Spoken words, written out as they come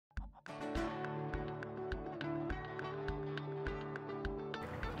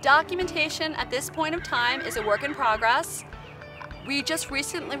Documentation at this point of time is a work in progress. We just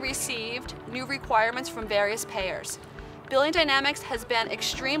recently received new requirements from various payers. Billing Dynamics has been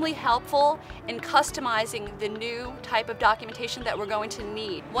extremely helpful in customizing the new type of documentation that we're going to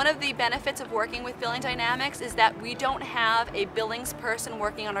need. One of the benefits of working with Billing Dynamics is that we don't have a billings person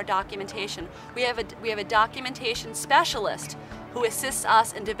working on our documentation. We have a documentation specialist who assists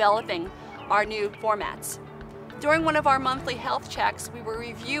us in developing our new formats. During one of our monthly health checks, we were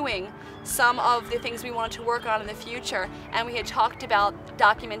reviewing some of the things we wanted to work on in the future, and we had talked about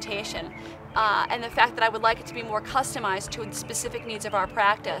documentation and the fact that I would like it to be more customized to the specific needs of our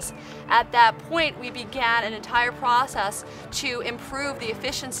practice. At that point, we began an entire process to improve the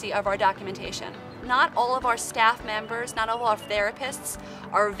efficiency of our documentation. Not all of our staff members, not all of our therapists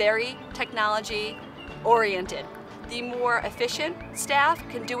are very technology oriented. The more efficient staff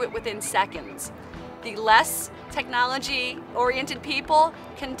can do it within seconds. The less technology-oriented people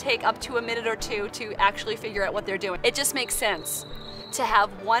can take up to a minute or two to actually figure out what they're doing. It just makes sense to have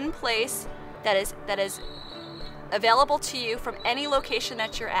one place that is available to you from any location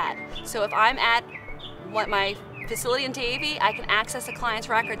that you're at. So if I'm at my facility in Davie, I can access a client's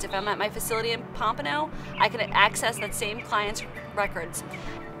records. If I'm at my facility in Pompano, I can access that same client's records.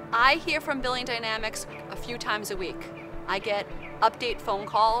 I hear from Billing Dynamics a few times a week. I get update phone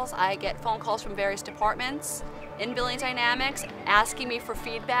calls. I get phone calls from various departments in Billing Dynamics asking me for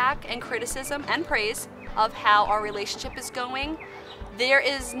feedback and criticism and praise of how our relationship is going. There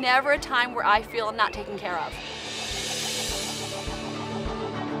is never a time where I feel not taken care of.